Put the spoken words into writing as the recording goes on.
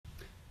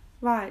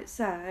Right,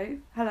 so,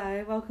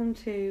 hello, welcome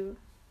to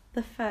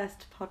the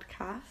first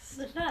podcast.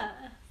 The first?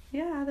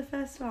 Yeah, the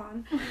first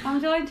one. I'm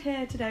joined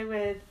here today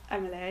with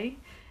Emily,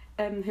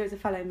 who is a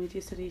fellow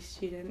media studies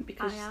student.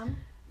 I am.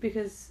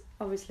 Because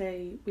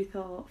obviously we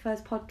thought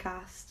first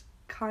podcast,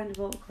 kind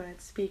of awkward,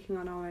 speaking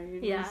on our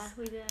own. Yeah,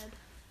 we did.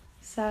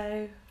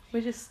 So,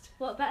 we're just...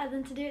 What better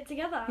than to do it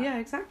together? Yeah,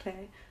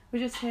 exactly.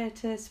 We're just here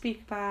to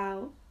speak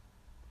about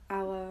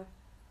our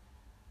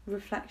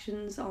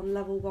reflections on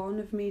level 1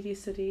 of media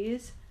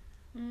studies.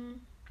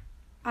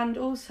 And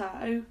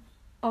also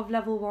of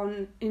level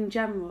 1 in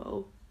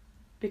general,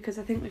 because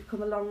I think we've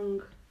come a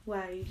long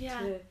way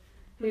to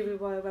who we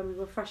were when we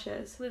were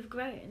freshers. We've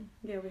grown.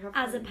 Yeah, we have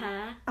as grown. a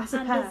pair. As a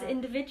and pair. as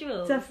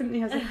individuals.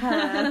 Definitely as a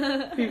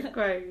pair, we've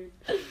grown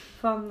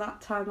from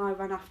that time I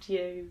ran after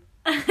you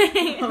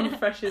on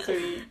Freshers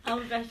Week.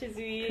 On Freshers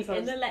Week,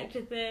 in the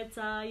lecture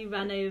theatre, you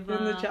ran over.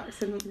 In the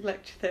Jackson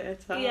Lecture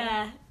Theatre.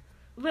 Yeah.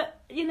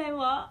 But you know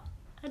what?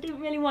 I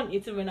didn't really want you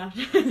to run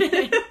after me.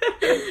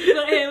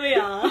 But here we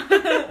are.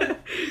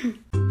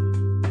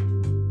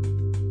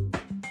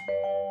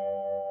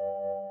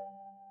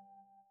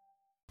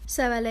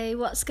 So Ellie,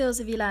 what skills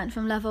have you learnt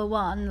from level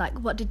 1? Like,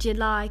 what did you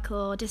like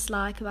or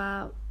dislike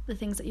about the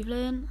things that you've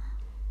learned?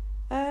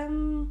 I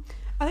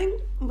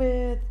think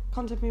with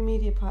contemporary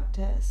media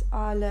practice,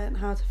 I learnt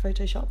how to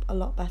Photoshop a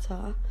lot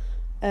better.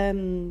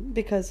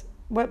 Because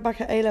back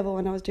at A-level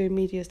when I was doing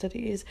media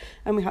studies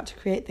and we had to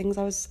create things,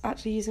 I was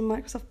actually using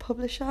Microsoft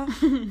Publisher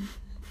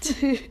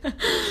to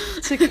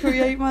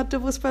create my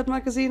double spread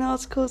magazine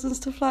articles and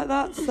stuff like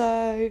that.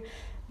 So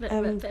bit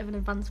of an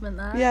advancement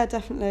there. Yeah,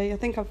 definitely. I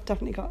think I've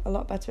definitely got a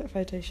lot better at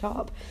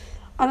Photoshop.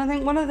 And I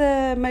think one of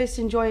the most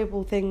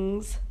enjoyable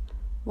things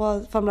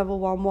was from level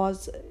 1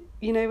 was,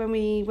 you know, when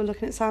we were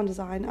looking at sound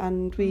design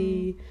and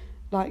we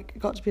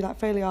got to be like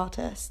Foley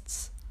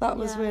artists. That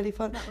was really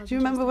fun. Do you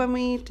remember when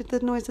we did the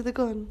noise of the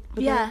gun?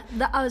 Yeah,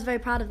 I was very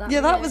proud of that.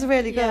 Yeah, that was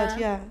really good.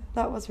 Yeah,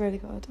 that was really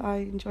good. I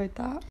enjoyed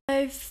that.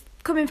 So,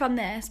 coming from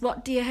this,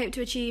 what do you hope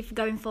to achieve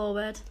going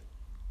forward?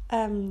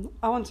 I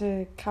want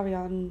to carry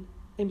on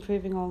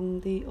improving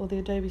on all the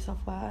Adobe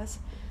softwares.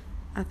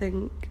 I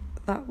think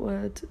that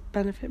would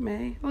benefit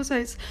me.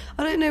 Also,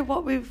 I don't know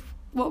what we've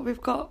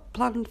got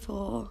planned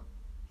for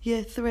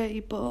year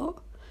 3, but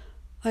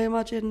I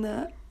imagine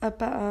that a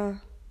better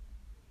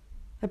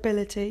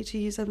ability to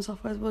use them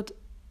softwares would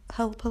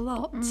help a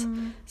lot.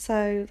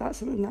 So that's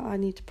something that I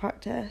need to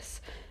practice.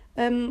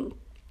 But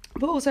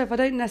also, if I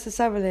don't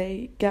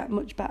necessarily get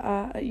much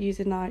better at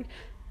using like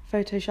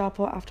Photoshop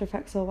or After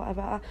Effects or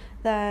whatever,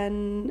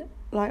 then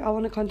I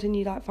want to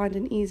continue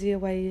finding easier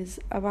ways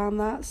around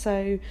that.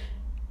 So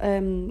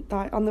on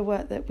the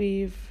work that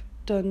we've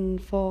done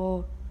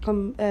for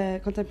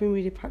contemporary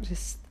media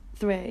practice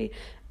 3,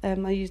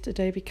 I used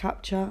Adobe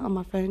Capture on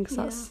my phone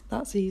because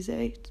that's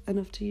easy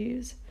enough to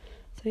use.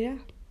 So yeah.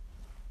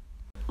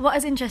 What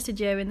has interested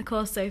you in the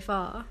course so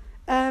far?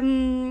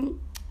 Media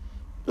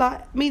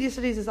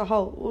studies as a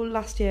whole.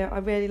 Last year I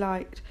really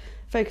liked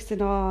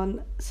focusing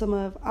on some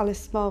of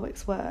Alice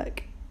Marwick's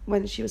work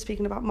when she was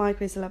speaking about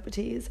micro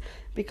celebrities,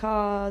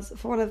 because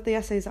for one of the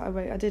essays that I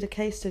wrote, I did a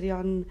case study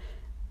on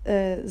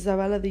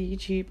Zoella the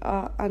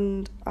YouTuber,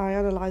 and I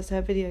analysed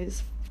her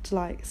videos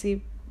to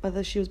see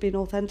whether she was being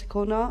authentic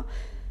or not,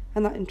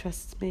 and that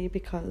interests me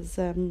because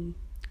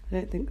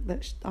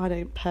I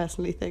don't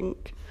personally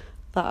think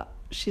that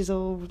she's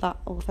all that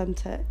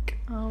authentic.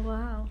 Oh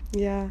wow.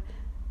 Yeah.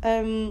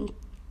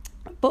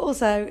 But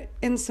also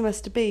in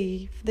semester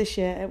B this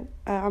year,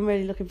 I'm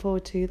really looking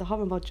forward to the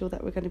horror module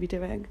that we're going to be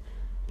doing,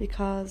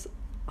 because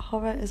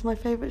horror is my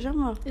favourite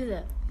genre. Is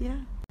it? Yeah.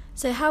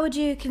 So how would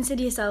you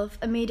consider yourself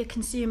a media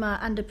consumer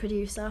and a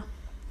producer?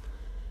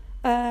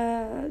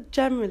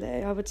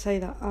 Generally, I would say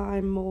that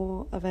I'm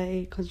more of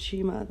a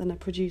consumer than a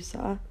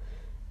producer,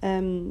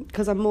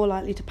 because I'm more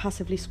likely to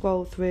passively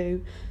scroll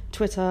through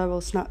Twitter or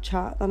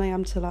Snapchat than I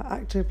am to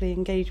actively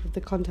engage with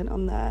the content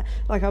on there.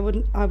 I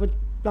would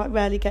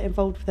rarely get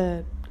involved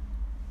with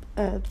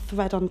a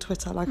thread on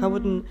Twitter. I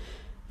wouldn't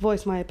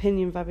voice my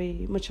opinion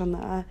very much on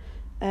there.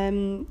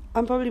 I'm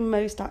probably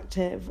most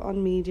active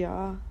on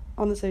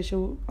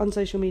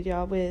social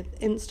media with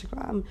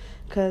Instagram,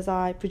 because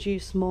I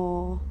produce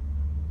more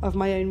of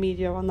my own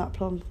media on that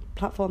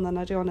platform than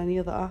I do on any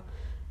other.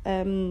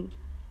 When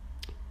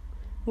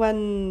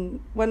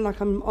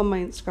I'm on my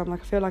Instagram, I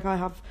feel like I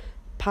have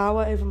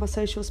power over my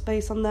social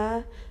space on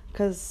there,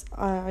 because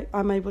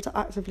I'm able to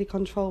actively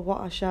control what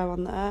I share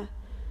on there.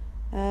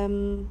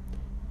 And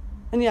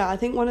yeah, I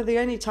think one of the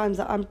only times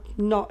that I'm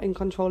not in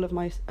control of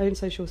my own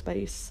social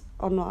space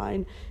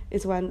online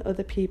is when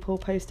other people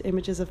post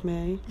images of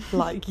me,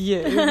 like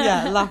you,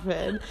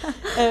 laughing.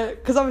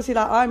 Because obviously,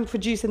 I'm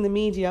producing the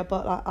media,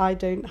 but I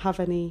don't have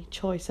any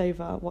choice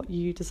over what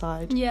you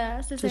decide.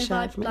 Yeah, so to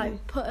share if with I me.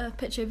 Put a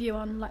picture of you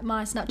on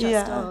my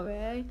Snapchat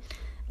story,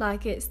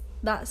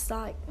 that's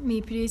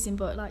me producing,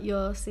 but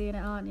you're seeing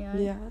it, aren't you?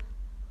 Yeah.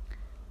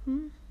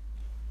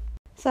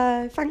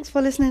 So thanks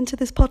for listening to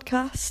this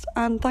podcast,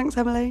 and thanks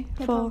Emily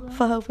No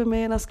for helping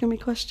me and asking me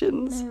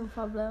questions. No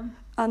problem.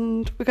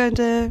 And we're going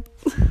to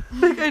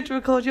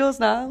record yours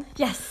now.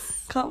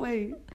 Yes. Can't wait.